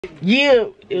Yeah,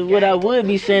 is what I would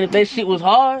be saying if that shit was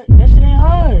hard. That shit ain't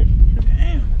hard.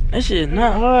 Damn. That shit is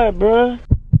not hard, bro.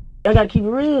 I gotta keep it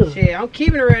real. Shit, I'm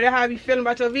keeping it real. That's how I be feeling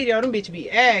about your video. Them bitches be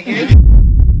gang.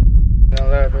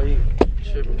 Don't lie, bro. You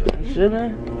tripping, bro. Shit,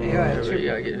 man. Yeah, You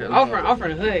gotta get hell. I'm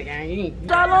from the hood, gang. You ain't. What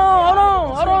y'all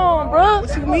on? Hold on, bro.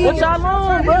 What you mean? What y'all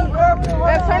on, bro?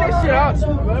 Man, turn this shit off,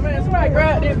 too, bro. Man, somebody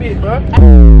grab that bitch, bro.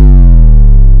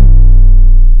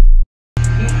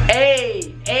 Hey,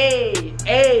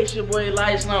 it's your boy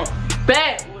Ilias and I'm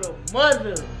back with a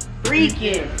mother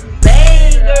freaking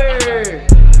banger.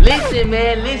 Listen,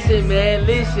 man.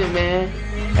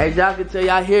 As y'all can tell,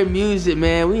 y'all hear music,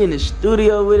 man. We in the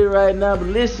studio with it right now. But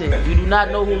listen, if you do not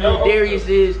know who Lil Darius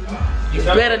is, you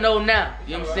better know now.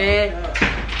 You know what I'm saying?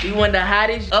 He one of the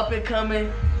hottest up and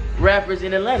coming rappers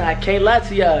in Atlanta. I can't lie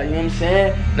to y'all. You know what I'm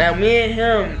saying? Now me and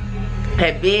him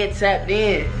had been tapped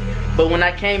in. But when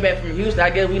I came back from Houston, I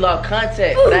guess we lost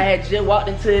contact. But I had just walked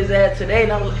into his ass today,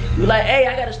 and he was like, hey,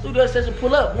 I got a studio session,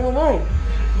 pull up, boom, boom.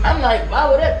 I'm like,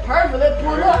 wow, that perfect, let's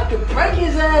pull up, I can prank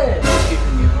his ass.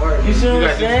 You see what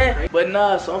I'm saying? But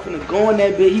nah, so I'm finna go on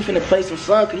that bit, he finna play some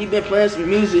song, cause he been playing some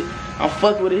music. I'm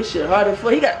fucking with his shit hard as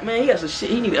fuck. He got some shit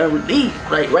he need to release,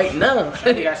 like right now.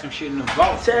 He got some shit in the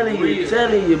vault. Telling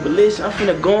you, but listen, I'm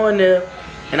finna go in there,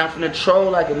 and I'm finna troll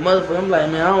like a motherfucker. I'm like,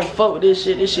 man, I don't fuck with this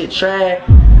shit trash.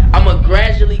 I'ma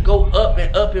gradually go up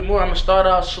and more. I'ma start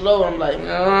off slow. I'm like,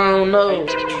 I don't know.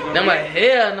 Then I'm like,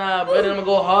 hell nah, bro. Then I'ma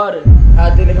go harder.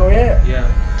 How think they gonna react? Yeah.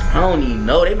 I don't even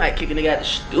know. They might kick a nigga out the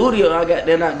studio. I'm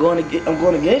going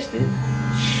against it.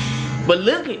 But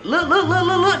look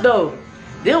though.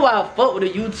 This why I fuck with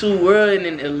the YouTube world and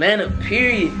in Atlanta,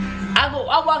 period. I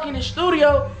walk in the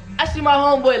studio, I see my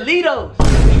homeboy Litos.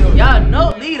 Y'all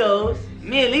know Litos.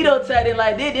 Me and Lito tagged in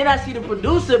like this. Then I see the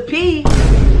producer P.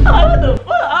 Oh, what the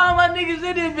fuck? All my niggas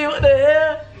in this bitch, what the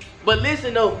hell? But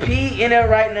listen though, P in there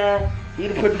right now. He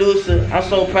the producer. I'm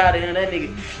so proud of him. That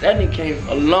nigga came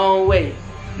a long way.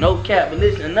 No cap. But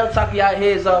listen, enough talking y'all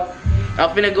heads off.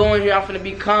 I'm finna go in here, I'm finna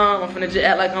be calm. I'm finna just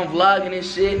act like I'm vlogging and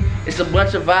shit. It's a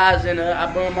bunch of vibes in there. I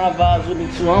bring my vibes with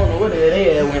me too. I don't know where the hell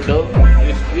they at went though.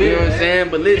 You know what I'm saying?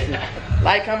 But listen,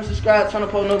 like, comment, subscribe, turn on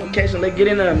post notification. Let's get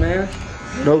in there, man.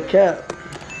 No cap.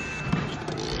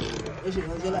 What's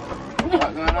going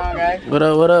on, guys? What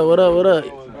up?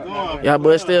 Y'all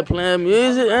boys still playing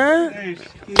music, huh?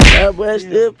 Y'all boys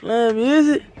still playing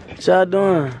music? What y'all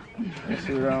doing? What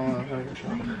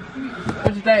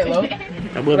you think, Lo?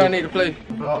 What I need to play?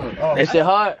 That shit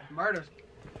hard? Murder.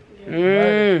 I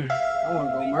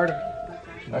wanna go murder.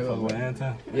 I fuck with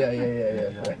Anton. Yeah.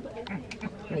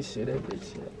 Let me see that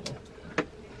bitch.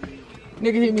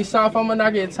 Nigga hit me soft, I'ma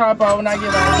not get top off when I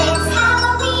get out.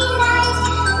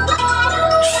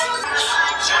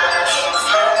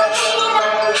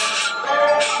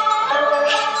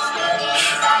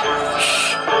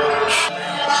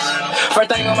 First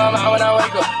thing on my mind when I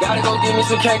wake up, gotta go get me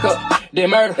some cake up. Then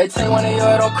murder, they take one of you,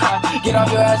 don't cry. Get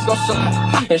off your ass, go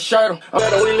slide, and shirt 'em. We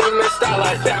living in style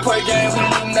like that. Play game, we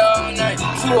living all night.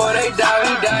 2 or they die,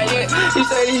 we die yet. He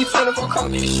say he 24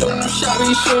 coffee, he shooting them shot,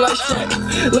 he shoot like shit.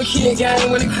 Look here, gang,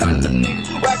 when it comes to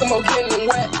niggas, whack 'em up, getting them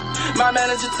wet. My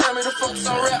manager tell me to focus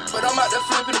on rap, but I'm out there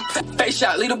flipping them pet. Face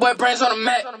shot, lead the boy brains on the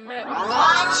mat. Yeah, I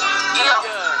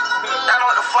know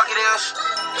what the fuck it is.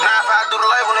 9-5 through the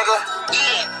label, nigga.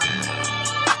 Yeah.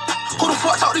 Who the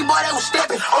fuck told these boys they was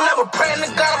stepping? I'm never praying to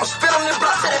God, I'ma spit on this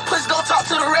block. Say that pussy gon' talk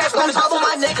to the rest. Let me talk with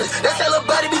my niggas. That say little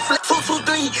buddy be flip 2, 2,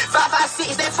 3, 5, 5,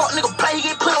 6. That fuck nigga play, he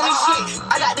get put on this shit.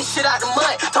 I got this shit out the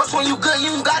mud. Talk to when you good,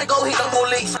 you ain't gotta go hit them more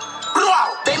licks.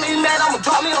 They made me mad, I'ma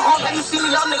drop me a home. Like you see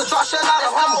me, y'all niggas drop shit out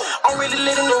of home. I'm really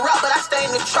lit in the rock, but I stay in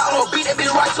the trap. I'ma beat that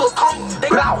bitch right to a cone. They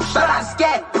bow, but I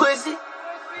scat, pussy.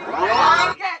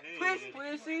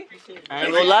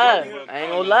 ain't gonna lie.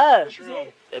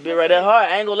 That bit right there hard.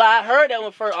 I ain't gonna lie. I heard that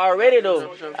one first already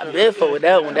though. I been fuck with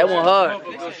that one. That one hard.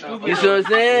 You see what I'm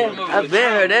saying? I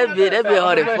been heard that bit. That bit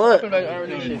hard as fuck. You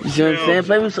see what I'm saying?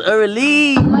 Play with some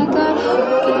early. Oh my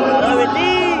God.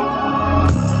 Early.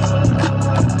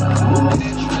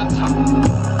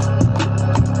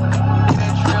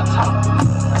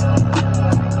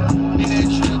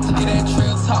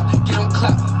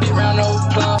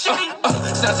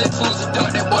 Sunset Tuesday, dump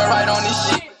that boy right on this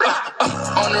shit.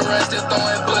 On the run, still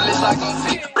throwing bullets like I'm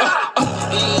fit.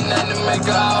 He ain't nothing to make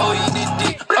her out, he did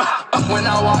dick. When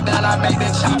I walk down, I make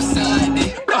that chop sound like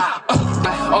this.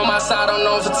 On my side, I'm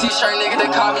known for t-shirt, nigga,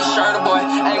 they call me shirt boy.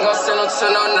 Ain't gon' send him to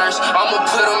no nurse, I'ma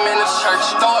put him in the church.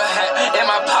 Throw a hat, and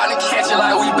my partner catch it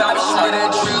like we Bobby Schmidt.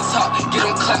 That drill talk, get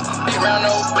him clap, big round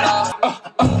old block.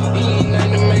 He ain't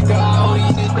nothing to make her out,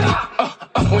 he did dick.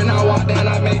 When I walk down,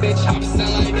 I make that chop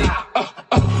sound like this.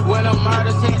 When the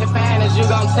murders hit the fan, as you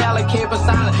gon' salad, keep a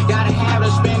silent. Gotta have the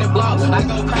spinning blow. I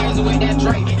go crazy with that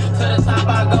Drake. To the top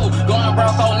I go. Going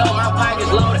broke, oh no, my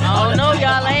pocket's loaded. Oh no,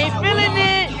 y'all ain't feeling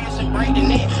it.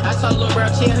 I saw little bro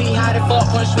chill, he hot it fuck,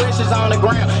 put switches on the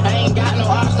ground. I ain't got no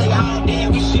ops, they all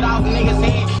dead. We shit off niggas'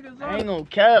 head. I ain't gonna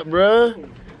cap, bruh.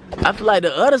 I feel like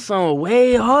the other song was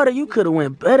way harder. You could've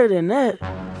went better than that. You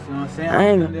know what I'm saying? I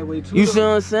ain't. You see what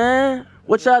I'm saying?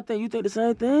 What y'all think? You think the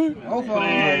same thing? Both of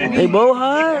them. They both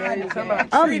hard?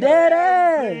 I'm dead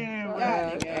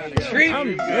ass.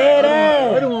 I'm dead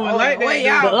ass. The other one was like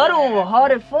that. The other one was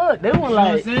hard as fuck. They were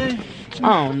like,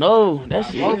 I don't know. That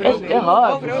shit, that's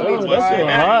hard. That shit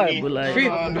hard, but like,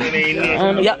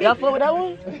 y'all fuck with that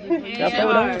one? Y'all fuck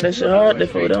with that one? That shit hard. They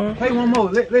fuck with that one? Play one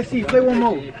more. Let's see. Play one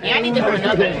more. Yeah, I need to hear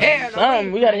another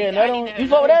one. We gotta hear another one. You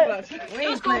fuck with that?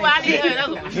 It's cool, but I need to hear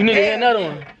another one. You need to hear another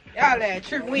one. Y'all that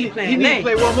trip, we ain't playing You need to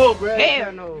play one more, bro.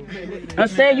 Hell no. I'm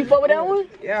saying you fuck with that one?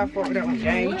 Yeah, I fuck with that one. I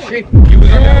ain't tripping.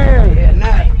 Yeah. Yeah,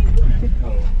 nah.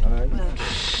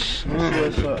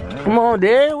 Come on,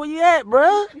 Dad. Where you at,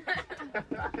 bruh?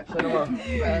 Shut him up.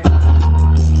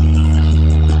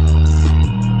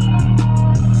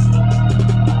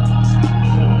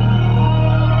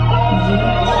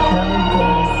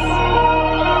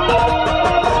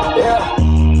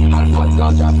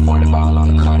 Gon' drop 40 ball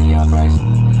on the cardiac race.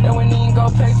 And when you ain't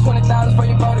gon' pay 20,000 for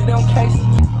your body, them case.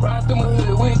 Ride through my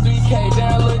hood with 3K,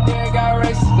 down Lil Darius got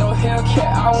race. No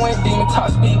Hellcat, I went demon top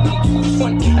speed,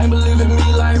 BQ20. Ain't believing me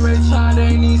like Ray Charles,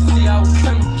 they ain't even see I was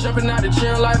coming. Jumping out the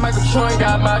gym like Michael Jordan,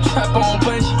 got my trap on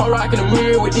bunch. I'm rocking the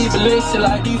mirror with these Ilias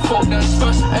like these folk done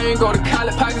sponge. I ain't go to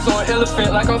college, pockets on elephant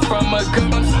like I'm from a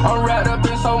gun. I'm wrapped up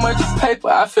in so much paper,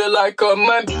 I feel like a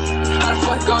mummy. How the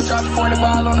fuck gon' drop 40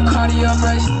 ball on the cardiac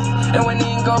race? And when you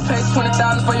ain't gon' pay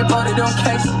 20,000 for your body, don't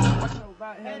case.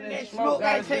 Smoke,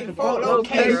 gotta take a photo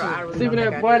location. Sleeping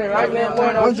that boy, right now, boy,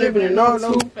 I'm dripping and no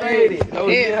too faded.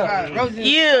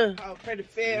 Yeah. Pray the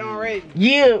Fed on ready.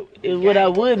 Yeah, is what I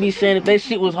would be saying if that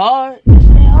shit was hard. That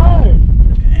shit ain't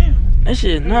hard. That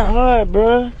shit not hard,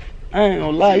 bro. I ain't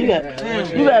gonna lie, you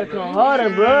gotta come harder,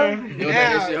 bro. You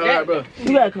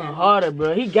gotta come harder,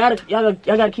 bro. Y'all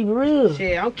gotta keep it real.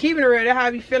 Shit, I'm keeping it real. That's how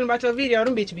I be feeling about your video.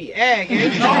 Them bitches be agging.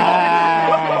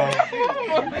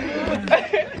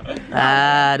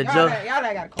 The joke. Y'all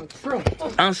gotta come true.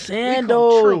 I'm saying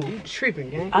though, You tripping,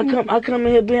 gang. I come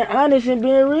in here being honest and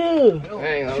being real. I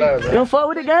ain't gonna lie, bro. You don't fuck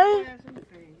with the game?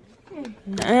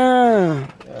 Damn.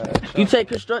 You take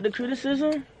constructive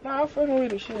criticism? Nah, I'm fucking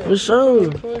with the shit. For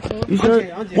sure. You sure?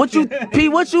 What you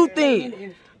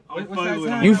think?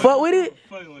 You fuck with it?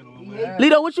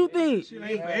 Lito, what you think? Shit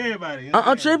ain't for everybody.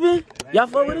 I'm tripping? Y'all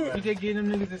fuck with it? You just give them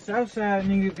niggas the Southside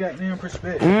niggas goddamn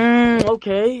perspective.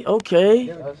 Okay.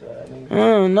 I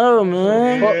don't know,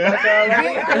 man.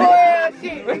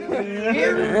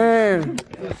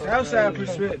 Southside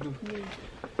perspective.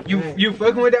 You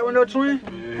fucking with that one, no twin?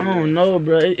 I don't know,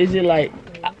 bro. Is it like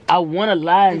I wanna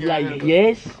lie and like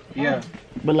yes? Yeah.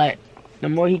 But like the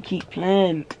more he keep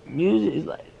playing music, it's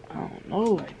like I don't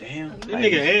know. Damn. This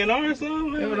nigga A&R or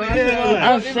something?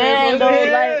 I'm saying though,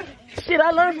 like shit, I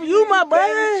learned from you, my boy.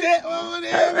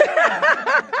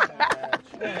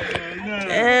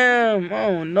 Damn, I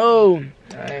don't know.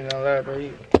 I ain't gonna lie, bro.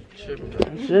 You tripping, bro.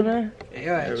 I'm tripping.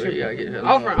 Yeah, You tripping. gotta get the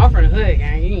hell I'm from the hood,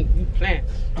 gang. You playing.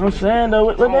 I'm saying though,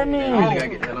 what that mean?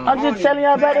 I'm just telling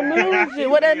y'all about the music.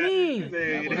 What that mean?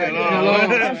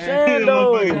 I'm saying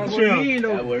though. What?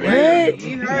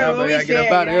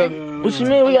 What you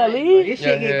mean? We gotta leave? This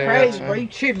shit get crazy, bro. You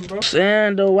tripping, bro. I'm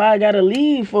saying though, why I gotta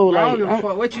leave for? I Like, don't give a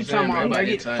fuck what you talking about, bro.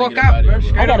 Get the fuck out, bro.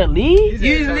 I gotta leave?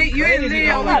 You ain't leave.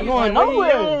 I'm not going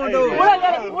nowhere. Where I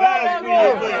gotta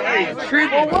go?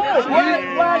 Tripping. For what? Where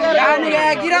I gotta Y'all go? nigga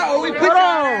gotta get out or we put Hold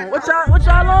on. What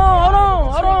y'all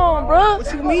on? Hold on, bro.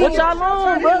 What you mean? What y'all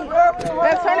on, bro?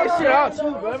 Man, turn this shit off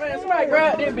too, bro. Man, somebody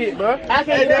grab that bitch, bro. I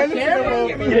can't get the camera.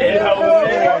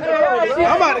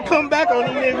 I'm about to come back on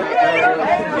them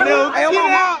niggas. You know, Hey, on my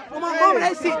mama,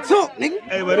 that shit took, nigga.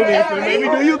 Hey, but it ain't for me. We do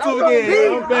YouTube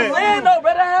again. I'm back. Man, though,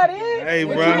 brother, how it is? Hey,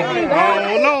 bro. I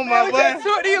don't know, my boy.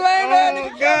 Took these lame Oh,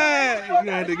 God.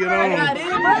 You had to get on.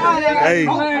 Hey,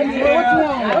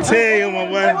 What tell you, my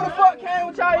boy. Who the fuck came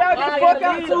with y'all? Y'all get the fuck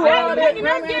out too.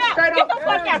 Get the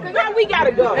fuck out, cause now we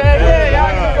gotta go. Yeah,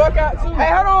 y'all get the fuck out too.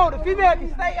 Hey, hold on. The female can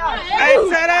stay out. Hey, tell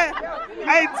that.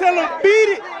 Hey, tell him beat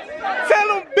it. Tell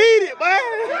him beat it, boy.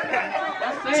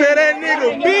 Tell that nigga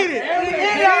beat it.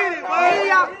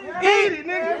 Beat it,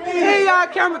 nigga. Hey, y'all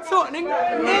camera talk, nigga.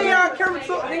 Hey, y'all camera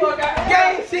talk, nigga.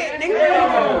 Gang shit,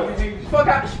 nigga. Fuck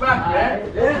out the spot, man.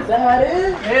 Is that how it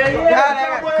is? Y'all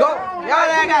gotta go.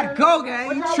 Y'all gotta go, gang.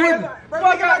 You tripping.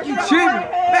 Fuck out, you tripping.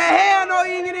 Man, hell no,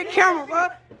 you ain't get that camera, bro.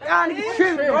 Y'all niggas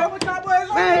tripping, bro.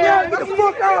 Man, y'all get the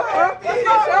fuck out, bro.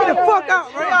 Get the fuck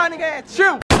out, bro. Y'all niggas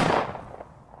tripping.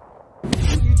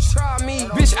 Try me,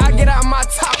 bitch, I get out my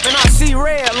top and I see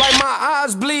red like my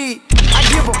eyes bleed. I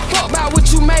give a fuck about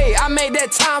what you made, I made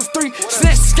that ×3.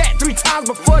 Snatch scat 3 times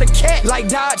before the cat. Like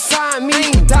Dodge sign me, I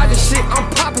ain't dodging shit, I'm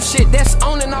popping shit, that's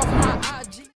on and off my eyes.